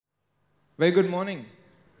Very good morning.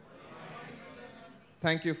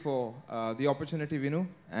 Thank you for the opportunity, Vinu,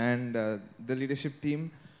 and the leadership team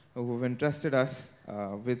who have entrusted us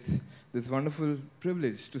with this wonderful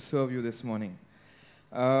privilege to serve you this morning.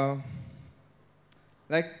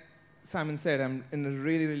 Like Simon said, I'm in a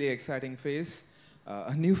really, really exciting phase.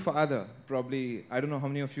 A new father, probably, I don't know how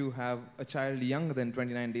many of you have a child younger than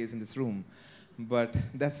 29 days in this room, but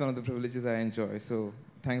that's one of the privileges I enjoy, so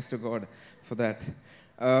thanks to God for that.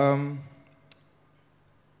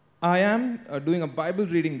 I am doing a Bible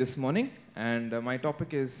reading this morning, and my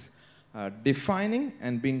topic is defining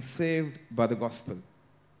and being saved by the gospel.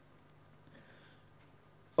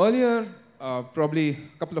 Earlier, probably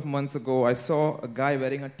a couple of months ago, I saw a guy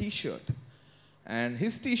wearing a t-shirt, and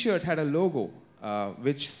his t-shirt had a logo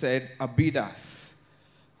which said Abidas.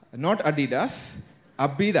 Not Adidas,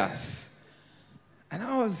 Abidas. And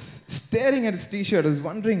I was staring at his t-shirt, I was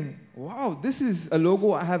wondering, wow, this is a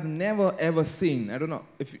logo I have never ever seen. I don't know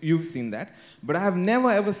if you've seen that, but I have never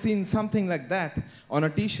ever seen something like that on a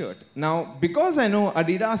t-shirt. Now, because I know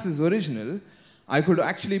Adidas is original, I could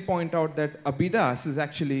actually point out that Abidas is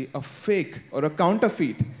actually a fake or a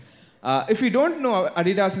counterfeit. If you don't know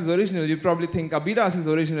Adidas is original, you probably think Abidas is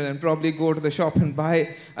original and probably go to the shop and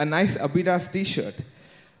buy a nice Abidas t-shirt.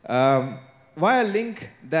 Why I link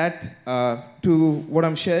that to what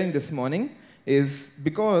I'm sharing this morning is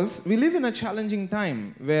because we live in a challenging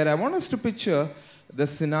time where I want us to picture the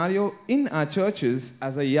scenario in our churches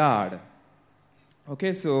as a yard.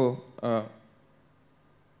 Okay, so can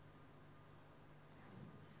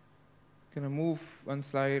I move one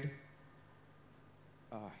slide?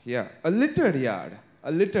 A littered yard.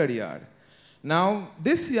 Now,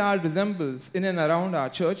 this yard resembles in and around our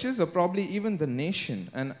churches or probably even the nation.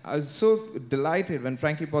 And I was so delighted when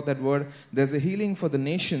Frankie brought that word, there's a healing for the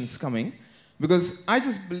nations coming. Because I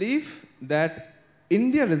just believe that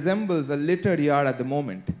India resembles a littered yard at the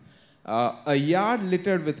moment. A yard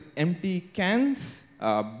littered with empty cans,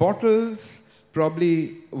 bottles,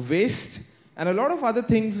 probably waste, and a lot of other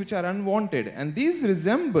things which are unwanted. And these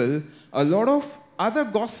resemble a lot of other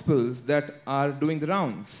gospels that are doing the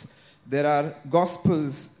rounds. There are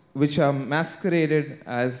gospels which are masqueraded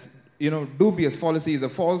as, dubious fallacies or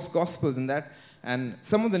false gospels in that. And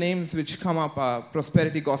some of the names which come up are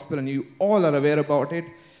prosperity gospel, and you all are aware about it,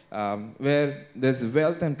 where there's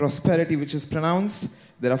wealth and prosperity which is pronounced.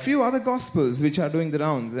 There are a few other gospels which are doing the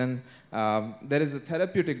rounds, and there is a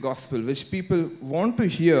therapeutic gospel which people want to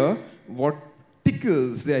hear what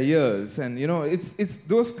tickles their ears. And, it's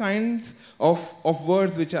those kinds of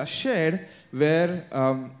words which are shared where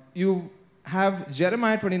you have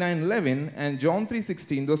Jeremiah 29:11 and John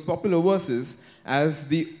 3:16, those popular verses, as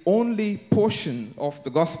the only portion of the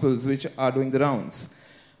Gospels which are doing the rounds.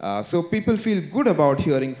 So people feel good about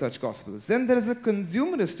hearing such Gospels. Then there is a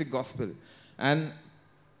consumeristic gospel. And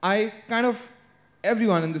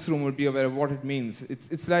everyone in this room would be aware of what it means.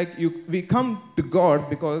 It's like we come to God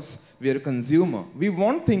because we are a consumer. We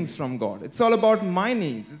want things from God. It's all about my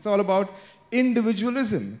needs. It's all about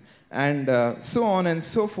individualism. And so on and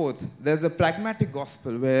so forth. There's a pragmatic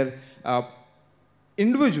gospel where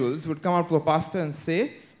individuals would come up to a pastor and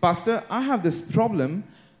say, Pastor, I have this problem.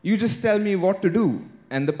 You just tell me what to do.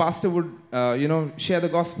 And the pastor would, share the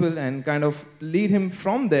gospel and kind of lead him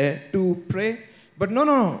from there to pray. But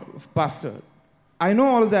no, Pastor, I know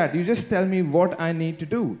all that. You just tell me what I need to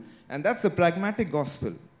do. And that's the pragmatic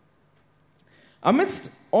gospel.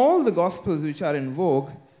 Amidst all the gospels which are in vogue,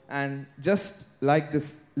 and just like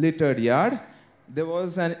this littered yard, there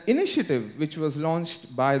was an initiative which was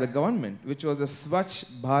launched by the government, which was a Swachh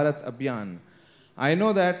Bharat Abhiyan. I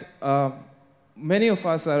know that many of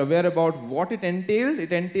us are aware about what it entailed.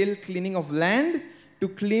 It entailed cleaning of land to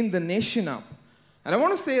clean the nation up. And I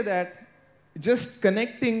want to say that just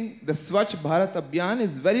connecting the Swachh Bharat Abhiyan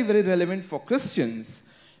is very, very relevant for Christians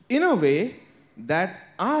in a way that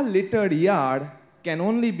our littered yard can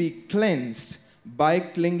only be cleansed by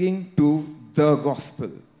clinging to the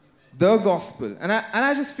gospel. The gospel. And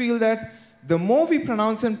I just feel that the more we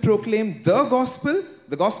pronounce and proclaim the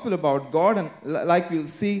gospel about God, and like we'll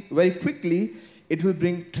see very quickly, it will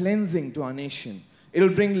bring cleansing to our nation. It will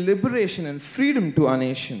bring liberation and freedom to our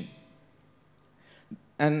nation.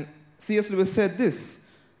 And C.S. Lewis said this,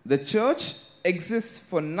 the church exists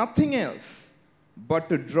for nothing else but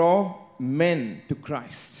to draw men to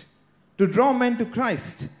Christ. To draw men to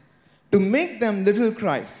Christ. To make them little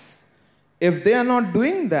Christs. If they are not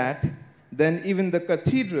doing that, then even the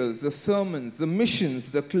cathedrals, the sermons, the missions,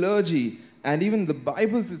 the clergy, and even the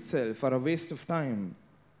Bibles itself are a waste of time.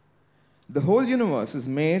 The whole universe is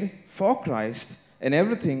made for Christ, and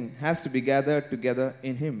everything has to be gathered together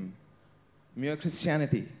in Him. Mere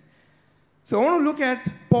Christianity. So I want to look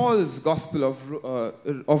at Paul's Gospel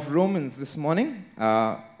of Romans this morning.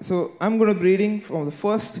 So I'm going to be reading from the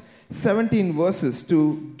first 17 verses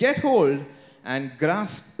to get hold and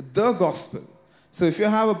grasp the Gospel. So if you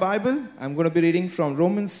have a Bible, I'm going to be reading from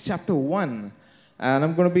Romans chapter 1. And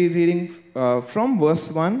I'm going to be reading from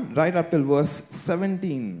verse 1 right up till verse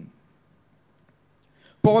 17.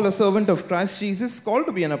 Paul, a servant of Christ Jesus, called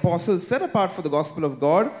to be an apostle, set apart for the gospel of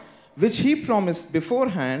God, which he promised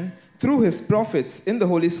beforehand through his prophets in the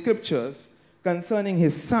Holy Scriptures concerning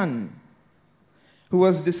his Son, who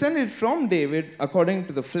was descended from David according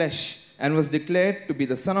to the flesh, and was declared to be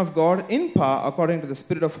the Son of God in power according to the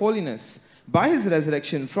Spirit of holiness, by his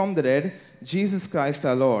resurrection from the dead, Jesus Christ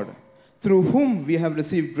our Lord, through whom we have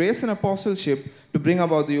received grace and apostleship to bring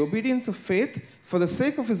about the obedience of faith for the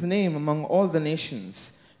sake of his name among all the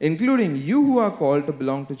nations, including you who are called to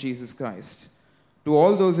belong to Jesus Christ. To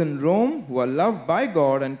all those in Rome who are loved by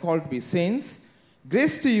God and called to be saints,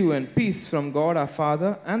 grace to you and peace from God our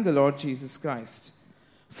Father and the Lord Jesus Christ.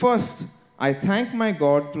 First, I thank my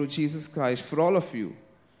God through Jesus Christ for all of you,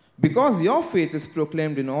 because your faith is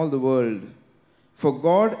proclaimed in all the world. For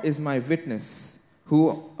God is my witness,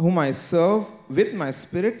 whom I serve with my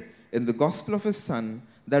spirit in the gospel of his Son,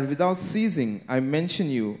 that without ceasing I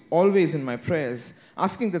mention you always in my prayers,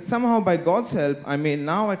 asking that somehow by God's help I may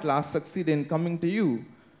now at last succeed in coming to you.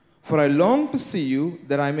 For I long to see you,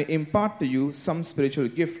 that I may impart to you some spiritual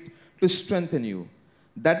gift to strengthen you.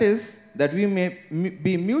 That is, that we may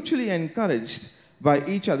be mutually encouraged by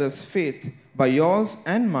each other's faith, by yours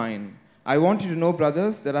and mine. I want you to know,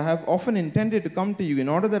 brothers, that I have often intended to come to you in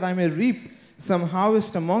order that I may reap some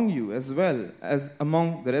harvest among you as well as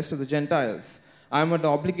among the rest of the Gentiles. I am under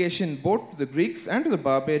obligation both to the Greeks and to the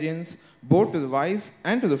barbarians, both to the wise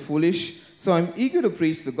and to the foolish. So I am eager to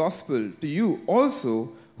preach the gospel to you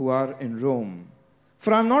also who are in Rome.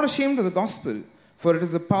 For I am not ashamed of the gospel, for it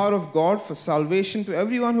is the power of God for salvation to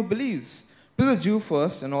everyone who believes, to the Jew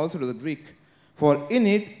first and also to the Greek. For in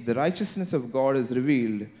it the righteousness of God is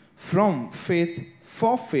revealed, from faith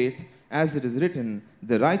for faith, as it is written,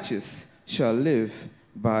 the righteous shall live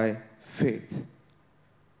by faith.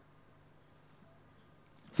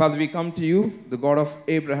 Father, we come to you, the God of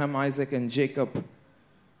Abraham, Isaac, and Jacob.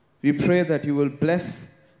 We pray that you will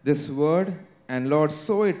bless this word and, Lord,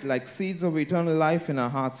 sow it like seeds of eternal life in our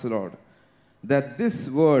hearts, Lord. That this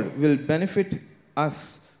word will benefit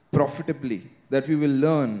us profitably, that we will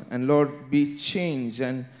learn and, Lord, be changed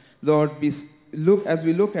and, Lord, as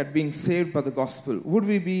we look at being saved by the gospel, would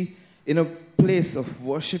we be in a place of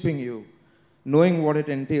worshiping you, knowing what it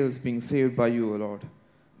entails being saved by you, O Lord.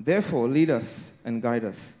 Therefore, lead us and guide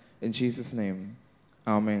us. In Jesus' name,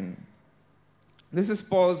 amen. This is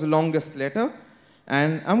Paul's longest letter,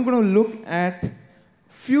 and I'm going to look at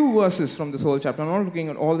few verses from this whole chapter. I'm not looking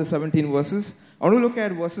at all the 17 verses. I want to look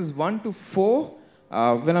at verses 1 to 4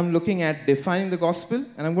 when I'm looking at defining the gospel,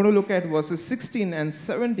 and I'm going to look at verses 16 and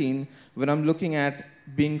 17 when I'm looking at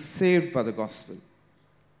being saved by the gospel.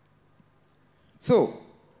 So,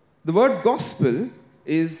 the word gospel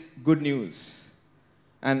is good news.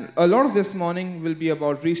 And a lot of this morning will be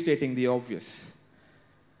about restating the obvious.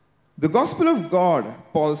 The gospel of God,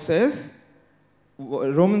 Paul says,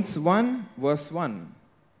 Romans 1, verse 1.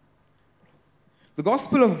 The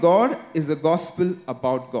gospel of God is a gospel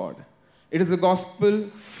about God. It is a gospel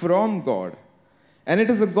from God. And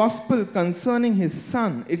it is a gospel concerning his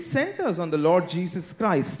Son. It centers on the Lord Jesus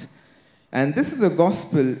Christ. And this is a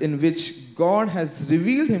gospel in which God has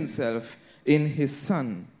revealed himself in his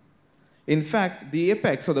Son. In fact, the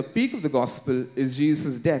apex or the peak of the gospel is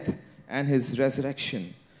Jesus' death and his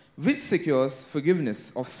resurrection, which secures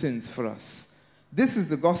forgiveness of sins for us. This is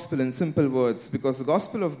the gospel in simple words, because the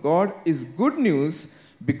gospel of God is good news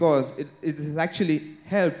because it has actually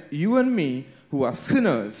helped you and me, who are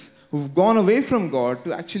sinners, who've gone away from God,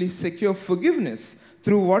 to actually secure forgiveness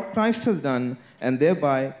through what Christ has done and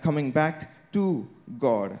thereby coming back to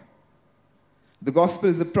God. The gospel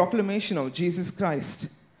is the proclamation of Jesus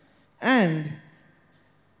Christ. And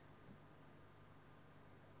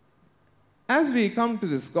as we come to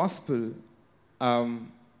this gospel, I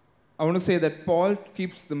want to say that Paul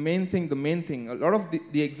keeps the main thing. A lot of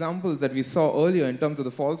the examples that we saw earlier in terms of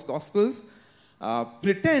the false gospels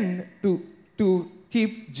pretend to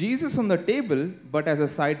keep Jesus on the table, but as a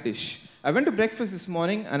side dish. I went to breakfast this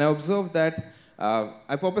morning and I observed that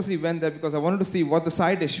I purposely went there because I wanted to see what the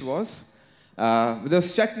side dish was.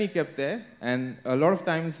 There's chutney kept there, and a lot of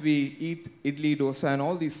times we eat idli, dosa, and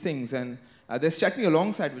all these things, and there's chutney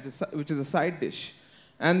alongside, which is a side dish.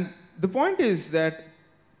 And the point is that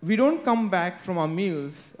we don't come back from our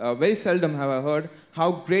meals, very seldom have I heard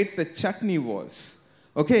how great the chutney was.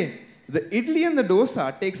 Okay, the idli and the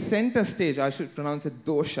dosa take center stage. I should pronounce it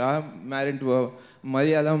dosha. I'm married to a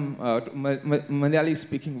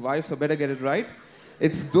Malayali-speaking wife, so better get it right.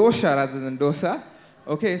 It's dosha rather than dosa.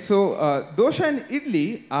 Okay, so dosha and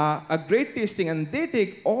idli are great tasting, and they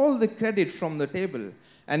take all the credit from the table.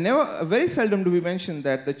 And very seldom do we mention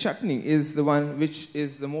that the chutney is the one which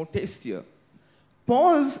is the more tastier.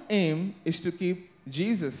 Paul's aim is to keep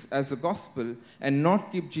Jesus as the gospel and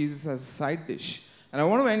not keep Jesus as a side dish. And I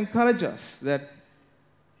want to encourage us that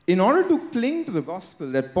in order to cling to the gospel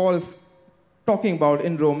that Paul is talking about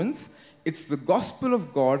in Romans, it's the gospel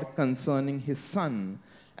of God concerning his son.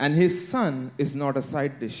 And his son is not a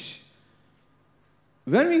side dish.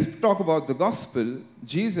 When we talk about the gospel,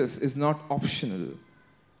 Jesus is not optional.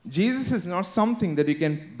 Jesus is not something that you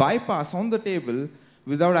can bypass on the table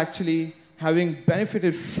without actually having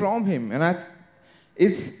benefited from him. And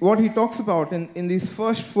it's what he talks about in these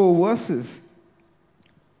first 4 verses.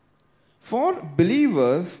 For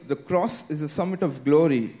believers, the cross is the summit of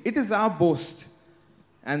glory. It is our boast.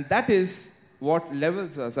 And that is what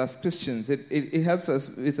levels us as Christians. It helps us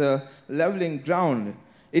with a leveling ground.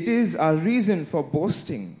 It is our reason for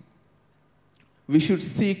boasting. We should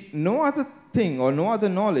seek no other thing or no other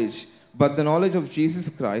knowledge but the knowledge of Jesus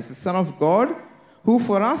Christ, the Son of God, who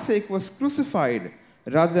for our sake was crucified,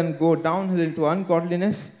 rather than go downhill into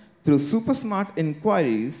ungodliness through super smart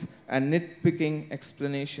inquiries and nitpicking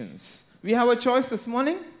explanations. We have a choice this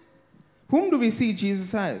morning. Whom do we see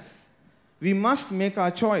Jesus as? We must make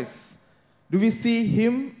our choice. Do we see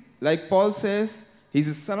him, like Paul says, he's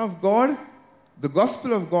the Son of God, the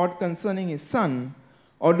gospel of God concerning his son,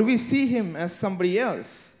 or do we see him as somebody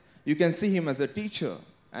else? You can see him as a teacher,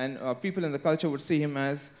 and people in the culture would see him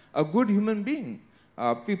as a good human being.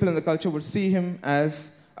 People in the culture would see him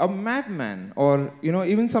as a madman, or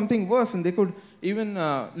even something worse, and they could even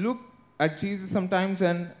look at Jesus sometimes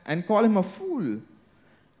and call him a fool.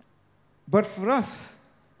 But for us,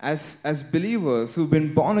 as believers who've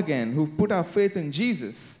been born again, who've put our faith in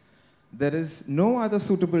Jesus, there is no other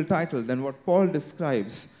suitable title than what Paul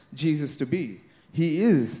describes Jesus to be. He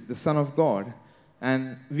is the Son of God,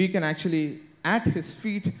 and we can actually, at his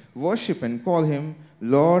feet, worship and call him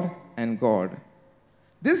Lord and God.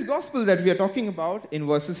 This gospel that we are talking about in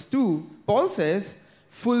verses 2, Paul says,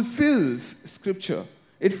 fulfills Scripture.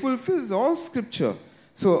 It fulfills all Scripture.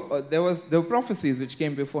 So there were prophecies which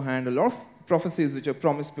came beforehand, a lot of prophecies which are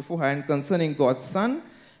promised beforehand concerning God's Son.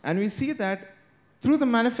 And we see that through the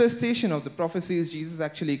manifestation of the prophecies, Jesus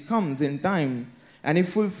actually comes in time and he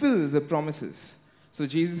fulfills the promises. So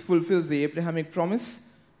Jesus fulfills the Abrahamic promise.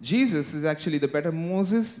 Jesus is actually the better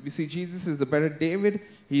Moses. We see Jesus is the better David.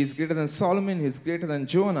 He is greater than Solomon. He is greater than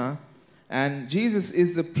Jonah. And Jesus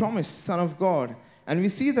is the promised Son of God. And we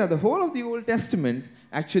see that the whole of the Old Testament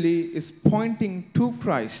actually is pointing to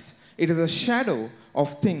Christ. It is a shadow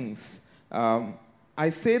of things. I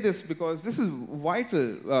say this because this is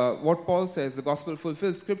vital, what Paul says, the gospel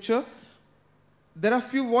fulfills Scripture. There are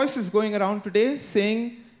few voices going around today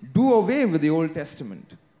saying, do away with the Old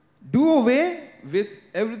Testament. Do away with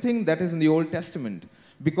everything that is in the Old Testament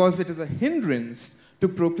because it is a hindrance to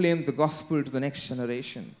proclaim the gospel to the next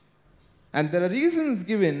generation. And there are reasons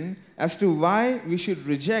given as to why we should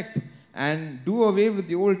reject and do away with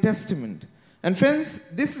the Old Testament. And friends,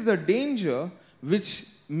 this is a danger which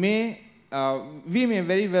we may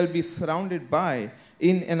very well be surrounded by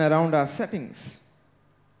in and around our settings.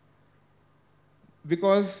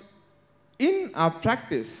 Because in our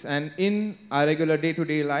practice and in our regular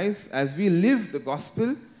day-to-day lives, as we live the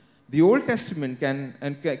gospel, the Old Testament can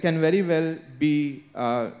very well be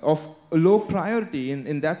of low priority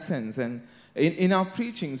in that sense. And in our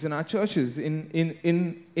preachings, in our churches,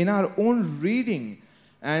 in our own reading.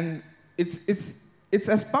 And it's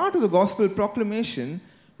as part of the gospel proclamation,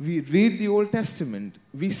 we read the Old Testament,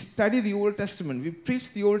 we study the Old Testament, we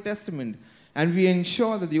preach the Old Testament, and we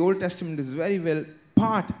ensure that the Old Testament is very well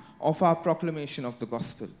part of our proclamation of the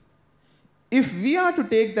gospel. If we are to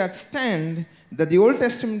take that stand that the Old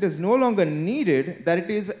Testament is no longer needed, that it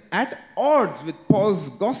is at odds with Paul's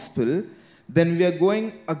gospel, then we are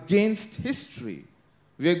going against history.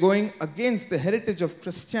 We are going against the heritage of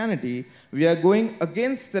Christianity. We are going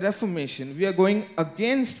against the Reformation. We are going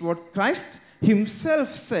against what Christ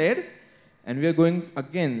himself said, and we are going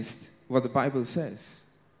against what the Bible says.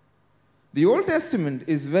 The Old Testament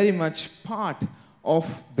is very much part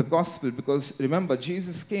of the gospel because, remember,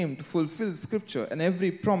 Jesus came to fulfill Scripture, and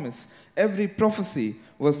every promise, every prophecy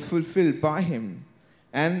was fulfilled by him.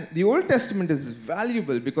 And the Old Testament is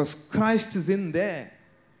valuable because Christ is in there.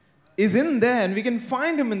 And we can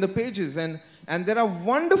find him in the pages. And there are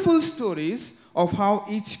wonderful stories of how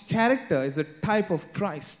each character is a type of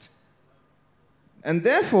Christ. And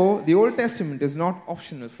therefore, the Old Testament is not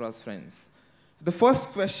optional for us, friends. The first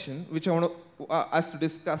question, which I want us to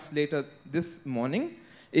discuss later this morning,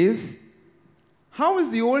 is how is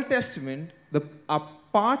the Old Testament a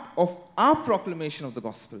part of our proclamation of the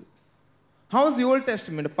gospel? How is the Old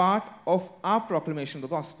Testament a part of our proclamation of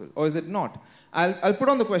the gospel, or is it not? I'll put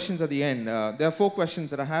on the questions at the end. There are 4 questions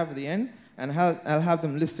that I have at the end, and I'll have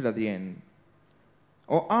them listed at the end.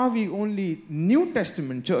 Or are we only New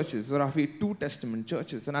Testament churches, or are we Two Testament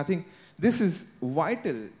churches? And I think this is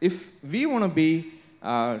vital. If we want to be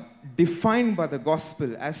defined by the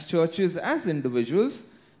gospel as churches, as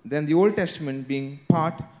individuals, then the Old Testament being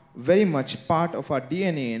very much part of our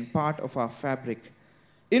DNA and part of our fabric.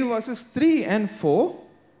 In verses 3 and 4,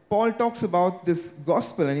 Paul talks about this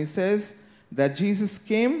gospel, and he says that Jesus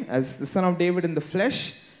came as the Son of David in the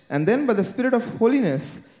flesh, and then by the Spirit of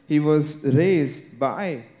holiness, he was raised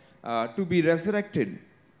to be resurrected.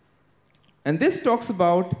 And this talks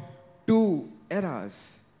about 2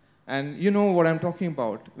 eras. And you know what I'm talking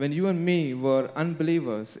about. When you and me were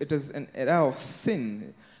unbelievers, it is an era of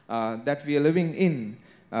sin that we are living in.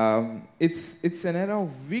 It's an era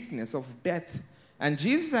of weakness, of death. And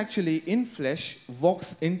Jesus actually, in flesh,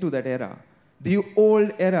 walks into that era. The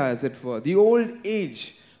old era, as it were. The old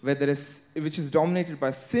age, which is dominated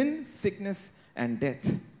by sin, sickness, and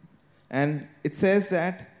death. And it says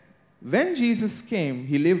that when Jesus came,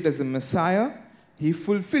 he lived as a Messiah. He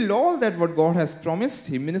fulfilled all that what God has promised.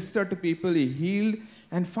 He ministered to people, he healed,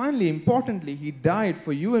 and finally, importantly, he died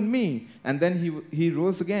for you and me. And then he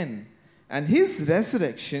rose again. And his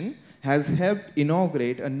resurrection has helped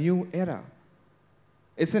inaugurate a new era.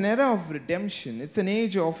 It's an era of redemption. It's an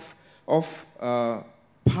age of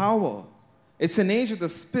power. It's an age of the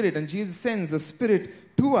Spirit, and Jesus sends the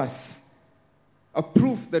Spirit to us, a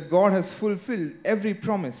proof that God has fulfilled every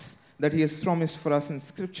promise that he has promised for us in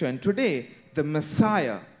Scripture. And today, the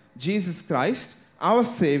Messiah, Jesus Christ, our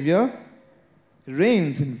Savior,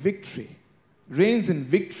 reigns in victory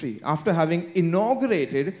after having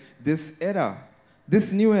inaugurated this era,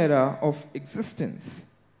 this new era of existence.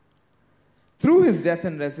 Through his death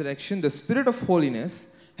and resurrection, the Spirit of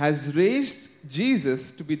holiness has raised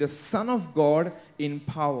Jesus to be the Son of God in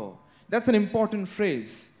power. That's an important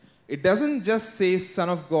phrase. It doesn't just say Son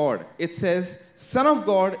of God. It says Son of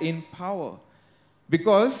God in power.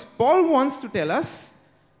 Because Paul wants to tell us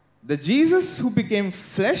the Jesus who became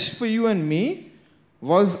flesh for you and me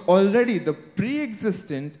was already the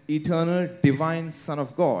pre-existent, eternal, divine Son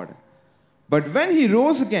of God. But when he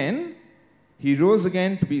rose again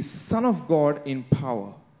to be Son of God in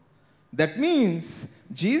power. That means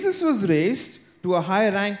Jesus was raised to a high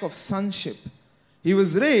rank of sonship. He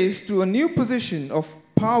was raised to a new position of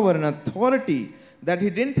power and authority that he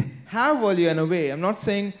didn't have earlier in a way. I'm not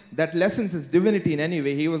saying that lessens his divinity in any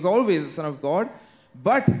way. He was always the Son of God.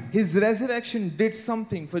 But his resurrection did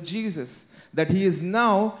something for Jesus, that he is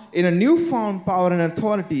now in a newfound power and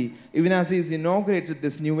authority, even as he has inaugurated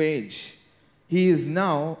this new age. He is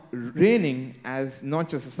now reigning as not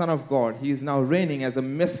just the Son of God, he is now reigning as a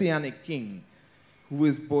messianic king who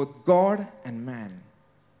is both God and man.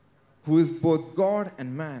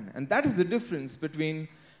 And that is the difference between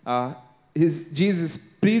Jesus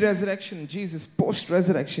pre-resurrection and Jesus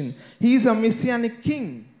post-resurrection. He is a messianic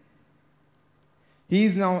king. He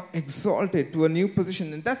is now exalted to a new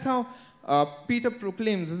position. And that's how Peter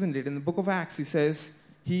proclaims, isn't it? In the book of Acts, he says,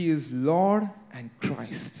 he is Lord and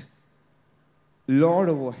Christ. Lord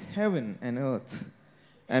over heaven and earth.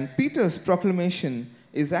 And Peter's proclamation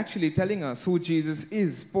is actually telling us who Jesus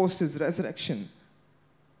is post his resurrection.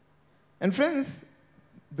 And friends,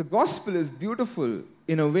 the gospel is beautiful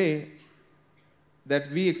in a way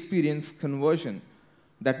that we experience conversion.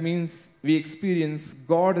 That means we experience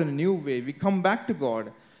God in a new way. We come back to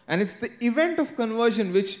God. And it's the event of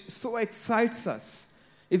conversion which so excites us.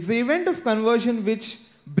 It's the event of conversion which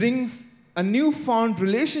brings a newfound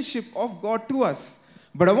relationship of God to us.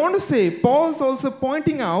 But I want to say, Paul's also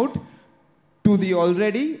pointing out to the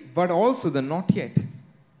already, but also the not yet.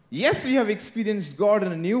 Yes, we have experienced God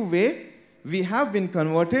in a new way. We have been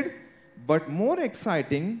converted. But more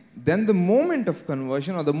exciting than the moment of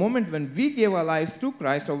conversion, or the moment when we gave our lives to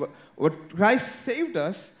Christ, or what Christ saved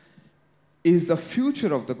us, is the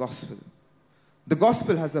future of the gospel. The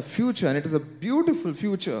gospel has a future, and it is a beautiful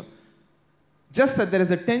future. Just that there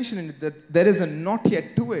is a tension in it, that there is a not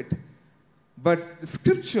yet to it. But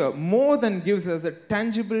Scripture more than gives us a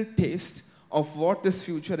tangible taste of what this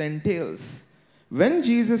future entails. When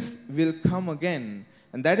Jesus will come again,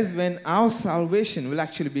 and that is when our salvation will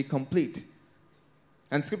actually be complete.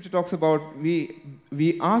 And Scripture talks about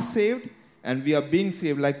we are saved and we are being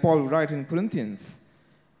saved, like Paul writes in Corinthians.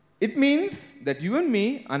 It means that you and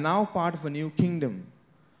me are now part of a new kingdom.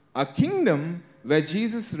 A kingdom where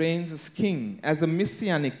Jesus reigns as king, as the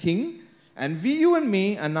messianic king, and you and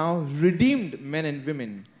me are now redeemed men and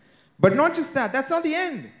women. But not just that, that's not the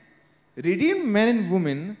end. Redeemed men and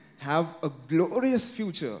women have a glorious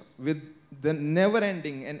future with the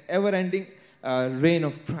never-ending and ever-ending reign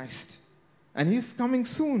of Christ. And He's coming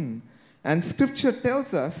soon. And Scripture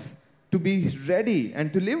tells us to be ready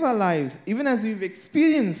and to live our lives. Even as we've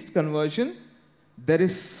experienced conversion, there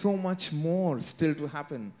is so much more still to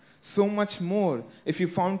happen. So much more. If you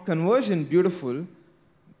found conversion beautiful,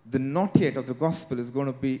 the not yet of the gospel is going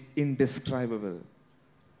to be indescribable.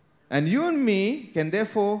 And you and me can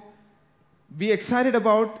therefore be excited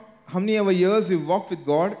about how many ever years we've walked with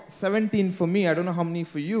God. 17 for me, I don't know how many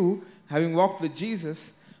for you, having walked with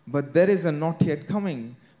Jesus. But there is a not yet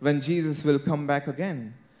coming when Jesus will come back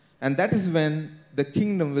again. And that is when the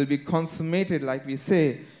kingdom will be consummated, like we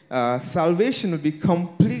say. Salvation will be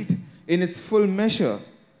complete in its full measure.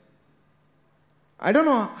 I don't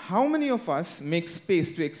know how many of us make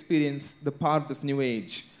space to experience the power of this new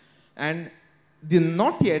age. And the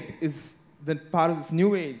not yet is the part of this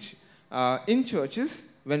new age. In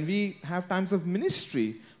churches, when we have times of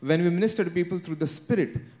ministry, when we minister to people through the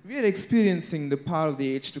Spirit, we are experiencing the power of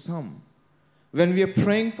the age to come. When we are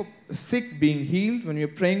praying for sick being healed, when we are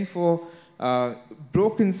praying for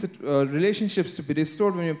broken relationships to be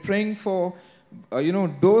restored, when we are praying for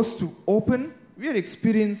doors to open, we are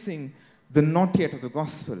experiencing the not yet of the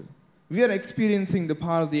gospel. We are experiencing the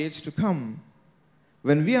power of the age to come.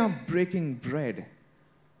 When we are breaking bread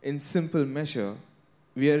in simple measure,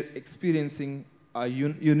 we are experiencing a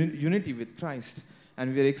unity with Christ,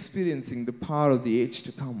 and we are experiencing the power of the age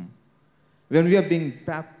to come. When we are being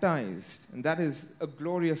baptized, and that is a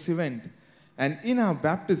glorious event, and in our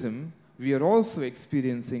baptism, we are also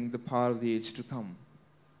experiencing the power of the age to come.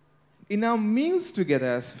 In our meals together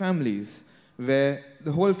as families, where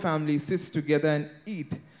the whole family sits together and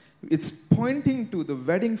eat, it's pointing to the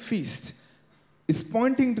wedding feast. It's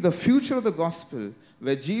pointing to the future of the gospel,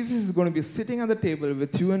 where Jesus is going to be sitting at the table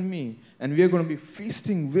with you and me, and we are going to be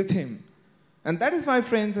feasting with Him. And that is why,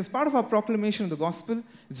 friends, as part of our proclamation of the gospel,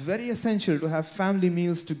 it's very essential to have family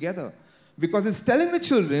meals together. Because it's telling the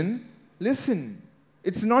children, listen,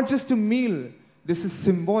 it's not just a meal. This is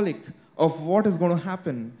symbolic of what is going to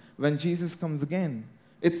happen when Jesus comes again.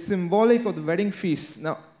 It's symbolic of the wedding feast.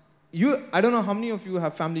 Now, I don't know how many of you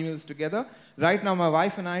have family meals together. Right now, my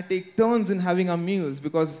wife and I take turns in having our meals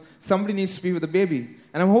because somebody needs to be with the baby.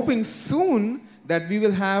 And I'm hoping soon that we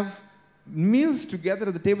will have meals together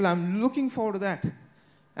at the table. I'm looking forward to that.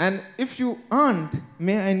 And if you aren't,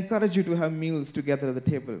 may I encourage you to have meals together at the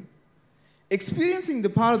table. Experiencing the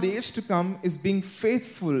power of the age to come is being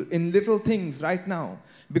faithful in little things right now.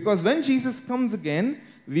 Because when Jesus comes again,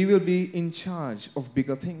 we will be in charge of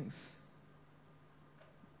bigger things.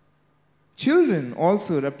 Children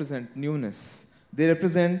also represent newness. They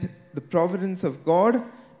represent the providence of God,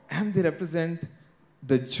 and they represent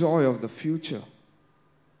the joy of the future.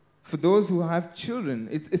 For those who have children,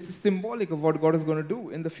 it's symbolic of what God is going to do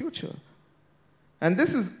in the future. And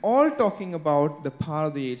this is all talking about the power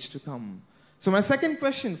of the age to come. So my second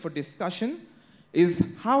question for discussion is,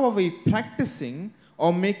 how are we practicing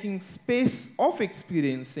or making space of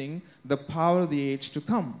experiencing the power of the age to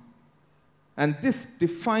come? And this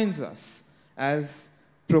defines us as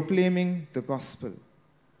proclaiming the gospel.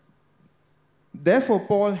 Therefore,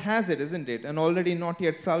 Paul has it, isn't it? And already not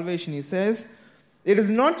yet salvation. He says, it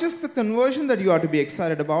is not just the conversion that you are to be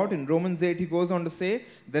excited about. In Romans 8, he goes on to say,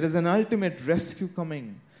 there is an ultimate rescue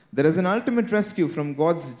coming. There is an ultimate rescue from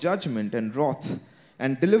God's judgment and wrath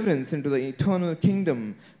and deliverance into the eternal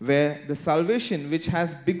kingdom, where the salvation which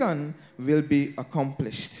has begun will be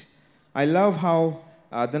accomplished. I love how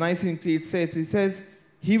the Nicene Creed says, he says,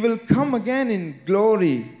 He will come again in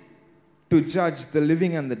glory to judge the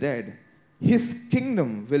living and the dead. His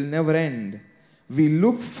kingdom will never end. We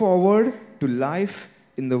look forward to life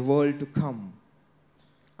in the world to come.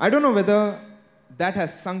 I don't know whether that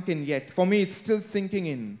has sunk in yet. For me, it's still sinking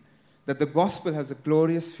in, that the gospel has a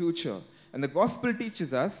glorious future. And the gospel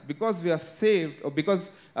teaches us, because we are saved, or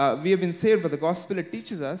because we have been saved by the gospel, it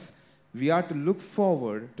teaches us we are to look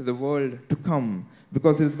forward to the world to come,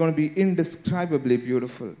 because it is going to be indescribably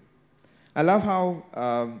beautiful. I love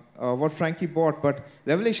how what Frankie bought, but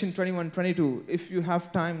Revelation 21:22, if you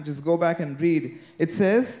have time, just go back and read. It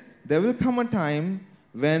says, there will come a time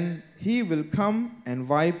when He will come and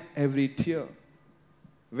wipe every tear.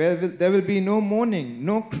 There will be no mourning,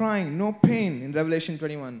 no crying, no pain in Revelation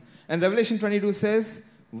 21. And Revelation 22 says,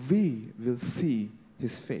 we will see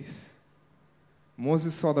His face.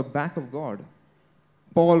 Moses saw the back of God.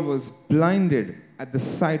 Paul was blinded at the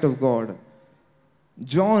sight of God.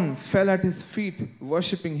 John fell at his feet,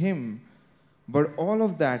 worshiping him. But all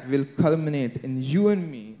of that will culminate in you and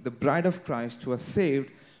me, the bride of Christ who are saved,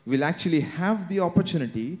 will actually have the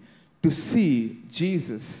opportunity to see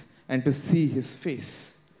Jesus and to see his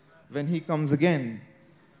face when he comes again.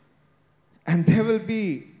 And there will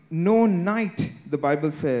be no night, the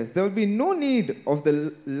Bible says. There will be no need of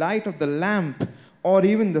the light of the lamp or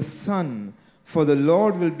even the sun, for the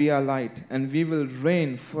Lord will be our light, and we will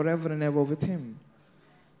reign forever and ever with him.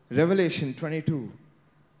 Revelation 22.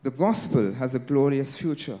 The gospel has a glorious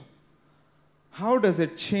future. How does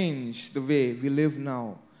it change the way we live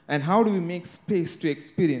now? And how do we make space to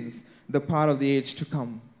experience the power of the age to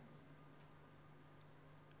come?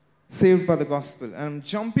 Saved by the gospel. And I'm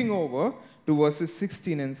jumping over to verses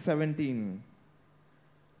 16 and 17.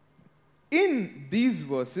 In these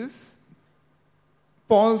verses,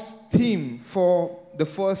 Paul's theme for the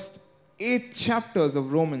first 8 chapters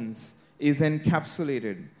of Romans is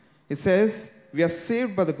encapsulated. He says, we are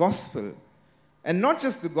saved by the gospel. And not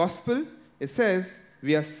just the gospel, it says,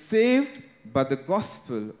 we are saved by the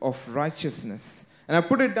gospel of righteousness. And I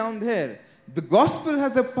put it down there. The gospel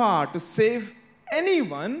has the power to save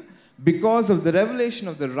anyone because of the revelation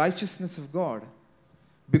of the righteousness of God.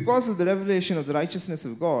 Because of the revelation of the righteousness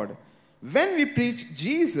of God. When we preach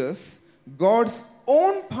Jesus, God's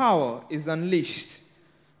own power is unleashed.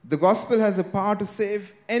 The gospel has the power to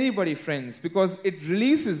save anybody, friends, because it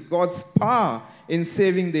releases God's power in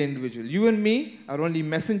saving the individual. You and me are only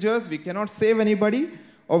messengers. We cannot save anybody,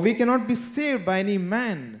 or we cannot be saved by any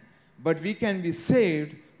man, but we can be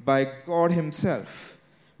saved by God himself,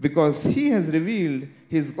 because he has revealed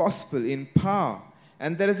his gospel in power.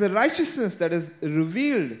 And there is a righteousness that is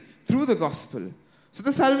revealed through the gospel. So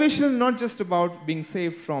the salvation is not just about being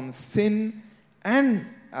saved from sin and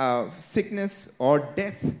sickness or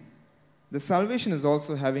death. The salvation is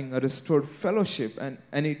also having a restored fellowship and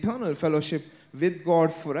an eternal fellowship with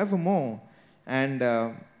God forevermore.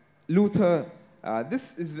 And Luther,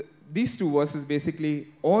 these 2 verses basically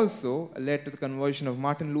also led to the conversion of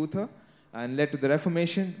Martin Luther and led to the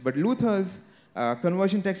Reformation. But Luther's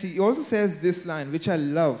conversion text, he also says this line, which I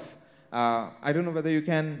love. I don't know whether you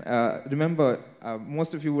can remember.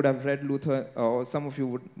 Most of you would have read Luther, or some of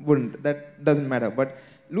you wouldn't. That doesn't matter. But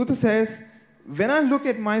Luther says, when I look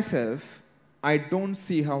at myself, I don't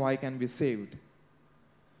see how I can be saved.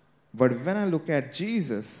 But when I look at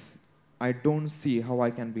Jesus, I don't see how I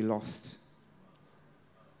can be lost.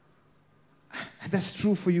 And that's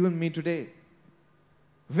true for you and me today.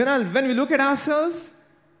 When we look at ourselves,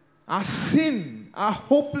 our sin, our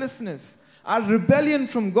hopelessness, our rebellion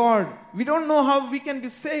from God, we don't know how we can be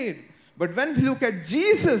saved. But when we look at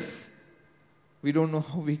Jesus, we don't know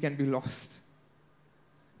how we can be lost.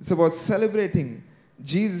 It's about celebrating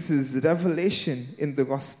Jesus' revelation in the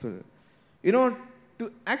gospel. You know,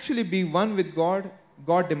 to actually be one with God,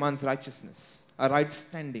 God demands righteousness, a right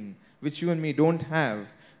standing, which you and me don't have.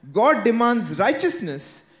 God demands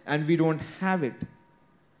righteousness, and we don't have it.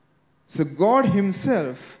 So God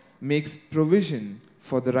himself makes provision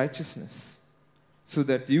for the righteousness, so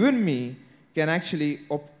that you and me can actually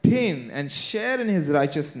obtain and share in his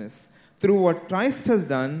righteousness through what Christ has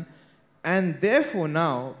done, and therefore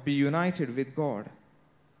now be united with God.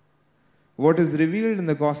 What is revealed in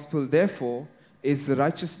the gospel, therefore, is the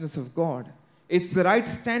righteousness of God. It's the right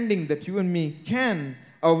standing that you and me can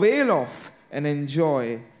avail of and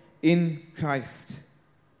enjoy in Christ.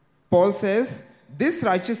 Paul says, this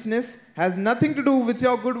righteousness has nothing to do with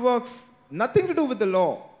your good works, nothing to do with the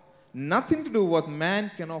law, nothing to do with what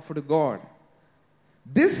man can offer to God.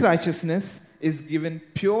 This righteousness is given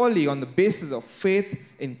purely on the basis of faith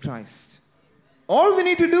in Christ. All we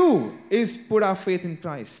need to do is put our faith in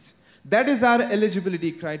Christ. That is our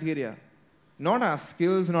eligibility criteria. Not our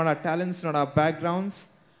skills, not our talents, not our backgrounds,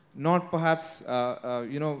 not perhaps,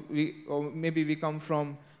 maybe we come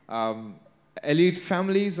from elite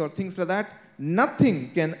families or things like that.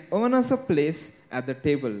 Nothing can earn us a place at the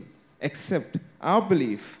table except our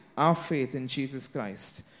belief, our faith in Jesus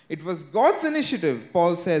Christ. It was God's initiative,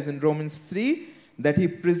 Paul says in Romans 3, that he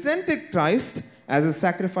presented Christ as a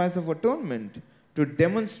sacrifice of atonement to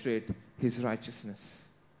demonstrate his righteousness.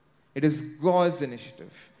 It is God's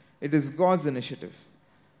initiative. It is God's initiative.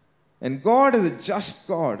 And God is a just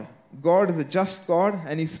God. God is a just God,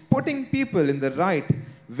 and he's putting people in the right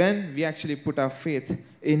when we actually put our faith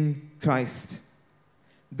in Christ.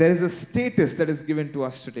 There is a status that is given to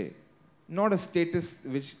us today. Not a status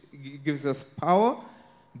which gives us power,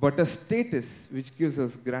 but a status which gives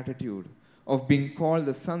us gratitude of being called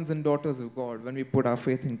the sons and daughters of God when we put our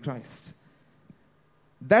faith in Christ.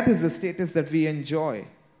 That is the status that we enjoy.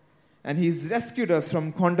 And He's rescued us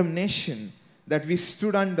from condemnation that we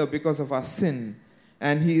stood under because of our sin.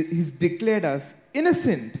 And He's declared us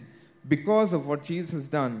innocent because of what Jesus has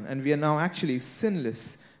done. And we are now actually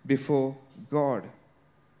sinless before God.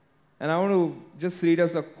 And I want to just read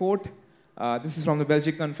us a quote. This is from the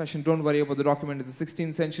Belgic Confession. Don't worry about the document. It's a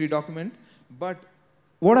 16th century document. But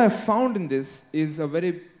what I found in this is a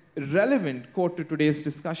very relevant quote to today's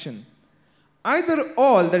discussion. Either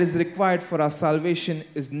all that is required for our salvation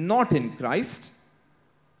is not in Christ,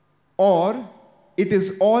 or it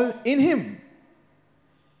is all in Him.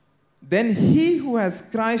 Then he who has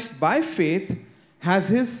Christ by faith has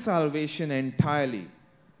his salvation entirely.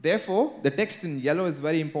 Therefore, the text in yellow is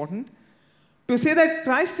very important. To say that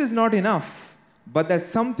Christ is not enough, but that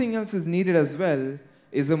something else is needed as well,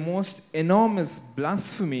 is a most enormous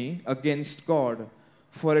blasphemy against God,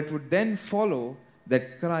 for it would then follow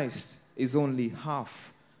that Christ is only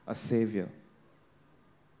half a Savior.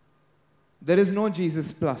 There is no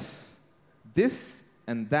Jesus plus this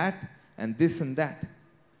and that and this and that.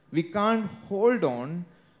 We can't hold on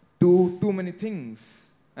to too many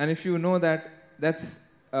things. And if you know that's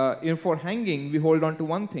for hanging, we hold on to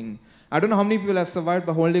one thing. I don't know how many people have survived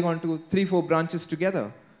by holding on to 3-4 branches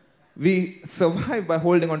together. We survive by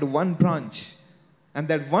holding on to one branch. And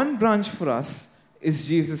that one branch for us is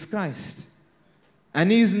Jesus Christ.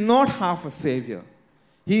 And He is not half a Savior.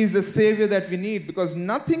 He is the Savior that we need, because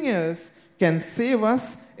nothing else can save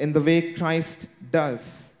us in the way Christ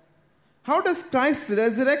does. How does Christ's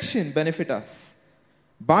resurrection benefit us?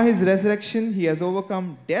 By His resurrection, He has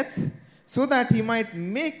overcome death so that He might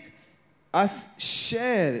make us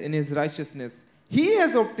share in His righteousness. He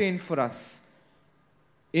has obtained for us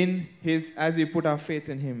as we put our faith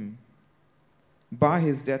in Him, by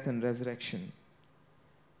His death and resurrection.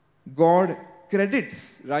 God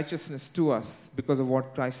credits righteousness to us because of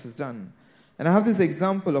what Christ has done. And I have this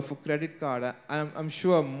example of a credit card. I'm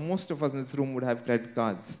sure most of us in this room would have credit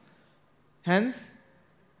cards. Hence,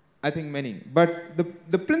 I think many. But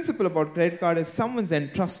the principle about credit card is someone's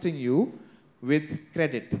entrusting you with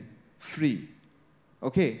credit, free.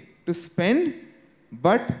 Okay, to spend,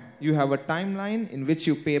 but you have a timeline in which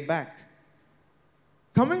you pay back.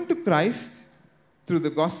 Coming to Christ through the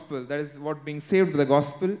gospel, that is what being saved by the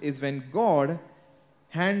gospel, is when God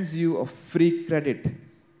hands you a free credit.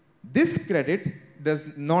 This credit does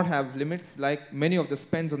not have limits, like many of the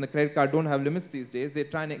spends on the credit card don't have limits these days. They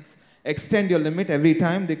try and extend your limit every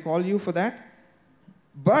time they call you for that.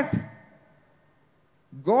 But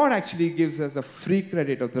God actually gives us a free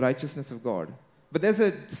credit of the righteousness of God. But there's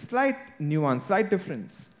a slight nuance, slight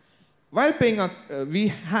difference. While paying,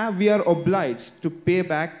 we are obliged to pay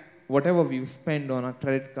back whatever we spend on our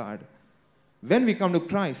credit card. When we come to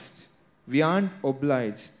Christ, we aren't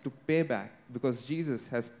obliged to pay back because Jesus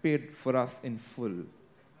has paid for us in full.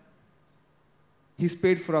 He's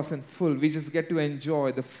paid for us in full. We just get to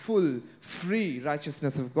enjoy the full, free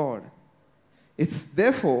righteousness of God. It's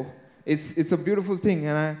a beautiful thing,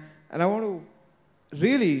 and I want to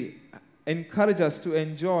really encourage us to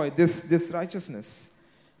enjoy this righteousness.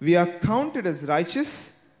 We are counted as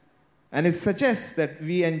righteous, and it suggests that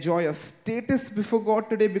we enjoy a status before God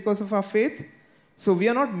today because of our faith. So we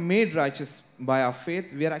are not made righteous by our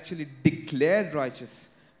faith. We are actually declared righteous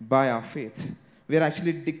by our faith. We are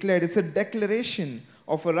actually declared. It's a declaration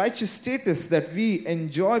of a righteous status that we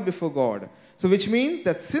enjoy before God. So which means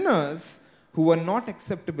that sinners who were not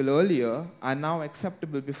acceptable earlier are now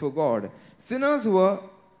acceptable before God. Sinners who were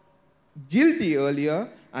guilty earlier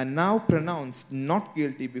are now pronounced not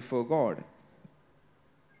guilty before God.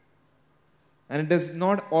 And it does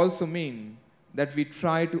not also mean that we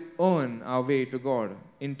try to earn our way to God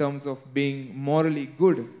in terms of being morally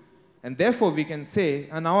good. And therefore we can say,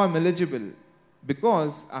 and now I'm eligible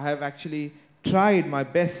because I have actually tried my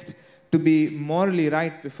best to be morally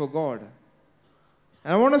right before God.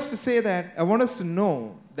 And I want us to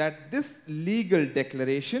know that this legal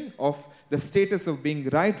declaration of the status of being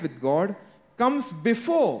right with God comes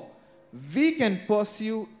before we can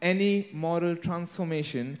pursue any moral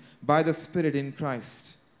transformation by the Spirit in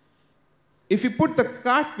Christ. If we put the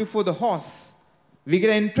cart before the horse, we get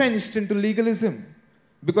entrenched into legalism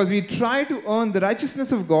because we try to earn the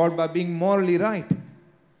righteousness of God by being morally right.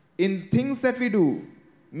 In things that we do,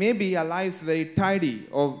 maybe our lives very tidy,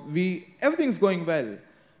 or everything's going well.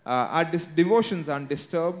 Our devotions aren't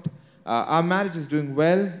disturbed. Our marriage is doing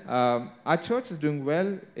well. Our church is doing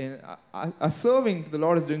well. Our serving to the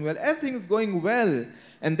Lord is doing well. Everything is going well.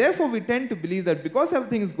 And therefore we tend to believe that because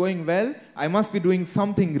everything is going well, I must be doing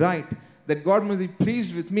something right, that God must be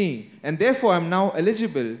pleased with me, and therefore I'm now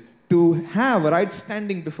eligible to have a right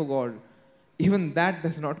standing before God. even that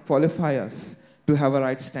does not qualify us to have a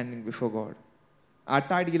right standing before God. Our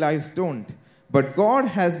tidy lives don't. But God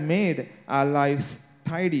has made our lives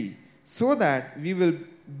tidy so that we will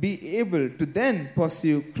be able to then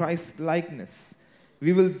pursue Christ's likeness.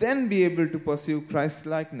 We will then be able to pursue Christ's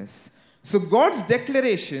likeness. So God's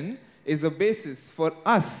declaration is a basis for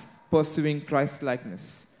us pursuing Christ's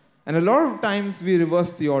likeness. And a lot of times we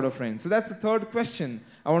reverse the order, friends. So that's the third question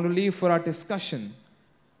I want to leave for our discussion.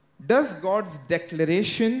 Does God's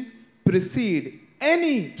declaration precede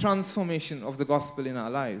any transformation of the gospel in our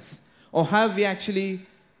lives? Or have we actually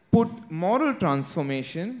put moral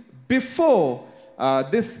transformation before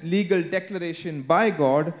this legal declaration by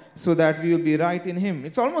God so that we will be right in Him?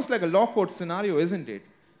 It's almost like a law court scenario, isn't it?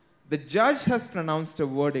 The judge has pronounced a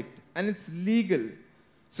verdict and it's legal.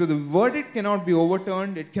 So the verdict cannot be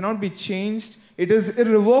overturned, it cannot be changed. It is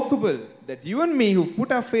irrevocable that you and me who've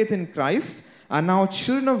put our faith in Christ are now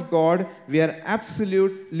children of God. We are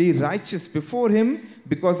absolutely righteous before Him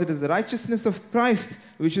because it is the righteousness of Christ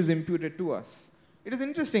which is imputed to us. It is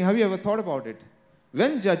interesting. Have you ever thought about it?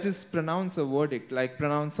 When judges pronounce a verdict, like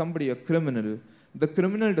pronounce somebody a criminal, the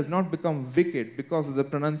criminal does not become wicked because of the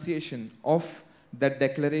pronunciation of that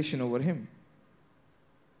declaration over him.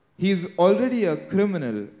 He is already a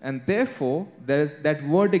criminal, and therefore that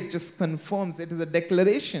verdict just confirms it is a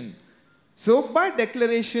declaration. So by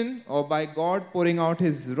declaration or by God pouring out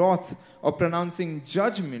His wrath or pronouncing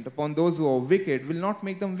judgment upon those who are wicked will not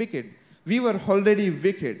make them wicked. We were already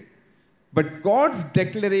wicked. But God's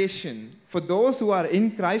declaration for those who are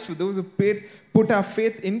in Christ, for those who put our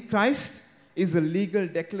faith in Christ, is a legal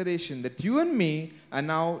declaration that you and me are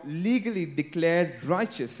now legally declared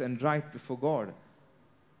righteous and right before God.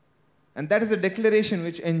 And that is a declaration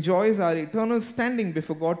which enjoys our eternal standing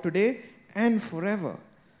before God today and forever.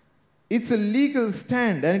 It's a legal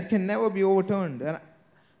stand and it can never be overturned. And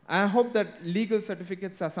I hope that legal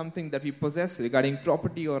certificates are something that we possess regarding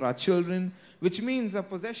property or our children, which means our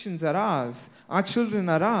possessions are ours, our children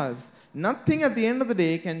are ours. Nothing at the end of the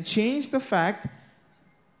day can change the fact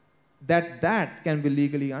that that can be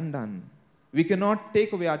legally undone. We cannot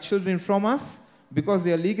take away our children from us because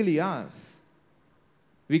they are legally ours.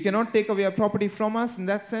 We cannot take away our property from us in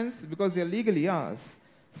that sense because they are legally ours.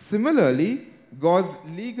 Similarly, God's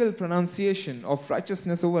legal pronunciation of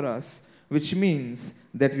righteousness over us, which means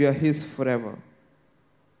that we are His forever.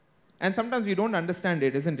 And sometimes we don't understand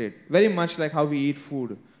it, isn't it? Very much like how we eat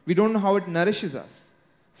food. We don't know how it nourishes us.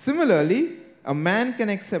 Similarly, a man can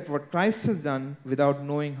accept what Christ has done without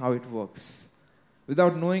knowing how it works.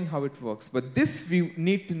 Without knowing how it works. But this we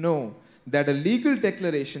need to know, that a legal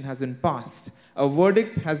declaration has been passed. A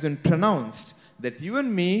verdict has been pronounced that you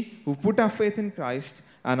and me who put our faith in Christ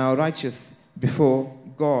are now righteous before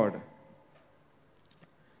God.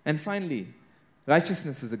 And finally,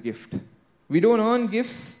 righteousness is a gift. We don't earn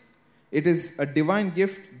gifts. It is a divine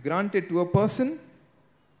gift granted to a person,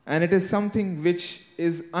 and it is something which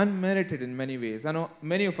is unmerited in many ways. I know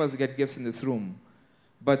many of us get gifts in this room,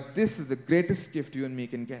 but this is the greatest gift you and me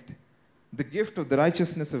can get. The gift of the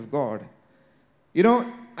righteousness of God. You know,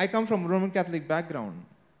 I come from a Roman Catholic background,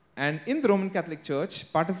 and in the Roman Catholic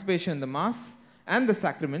Church, participation in the Mass and the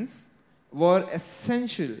sacraments were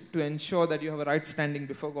essential to ensure that you have a right standing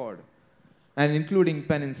before God, and including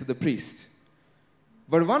penance of the priest.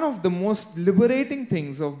 But one of the most liberating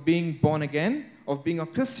things of being born again, of being a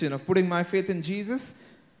Christian, of putting my faith in Jesus,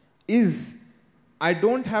 is I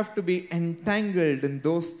don't have to be entangled in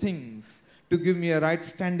those things to give me a right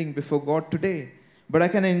standing before God today. But I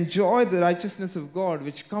can enjoy the righteousness of God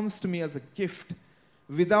which comes to me as a gift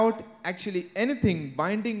without actually anything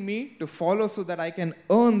binding me to follow so that I can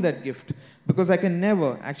earn that gift, because I can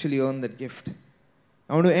never actually earn that gift.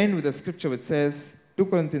 I want to end with a scripture which says, 2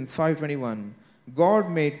 Corinthians 5:21, God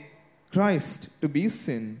made Christ to be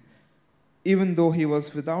sin even though He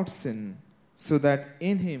was without sin, so that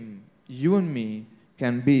in Him you and me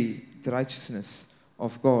can be the righteousness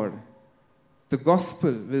of God. The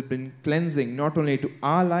gospel will bring cleansing not only to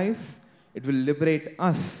our lives, it will liberate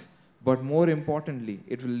us, but more importantly,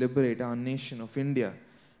 it will liberate our nation of India.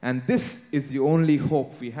 And this is the only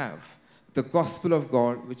hope we have. The gospel of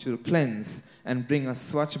God, which will cleanse and bring a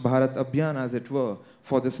Swachh Bharat Abhiyan, as it were,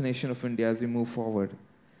 for this nation of India as we move forward.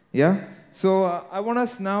 Yeah? So I want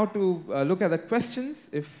us now to look at the questions.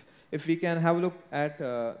 If we can have a look at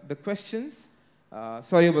the questions.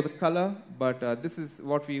 Sorry about the color, but this is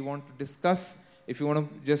what we want to discuss. If you want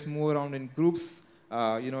to just move around in groups,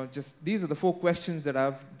 just these are the 4 questions that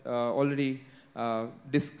I've already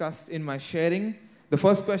discussed in my sharing. The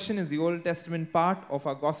first question is the Old Testament part of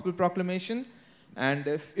our gospel proclamation. And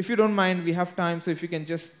if you don't mind, we have time, so if you can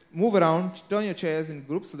just move around, turn your chairs in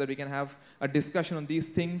groups so that we can have a discussion on these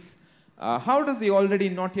things. How does the already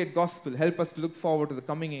not yet gospel help us to look forward to the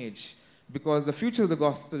coming age? Because the future of the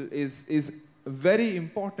gospel is very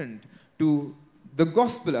important to the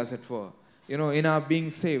gospel, as it were, in our being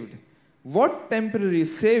saved. What temporary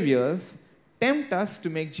saviors tempt us to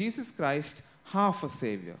make Jesus Christ half a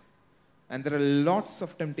savior? And there are lots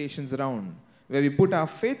of temptations around where we put our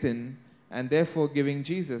faith in and therefore giving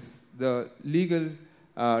Jesus the legal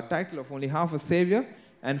title of only half a savior.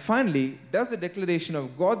 And finally, does the declaration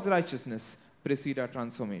of God's righteousness precede our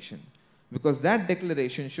transformation? Because that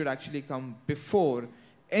declaration should actually come before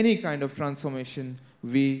any kind of transformation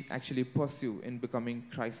we actually pursue in becoming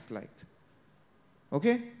Christ-like.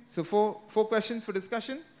 Okay? So four questions for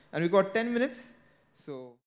discussion, and we've got 10 minutes. So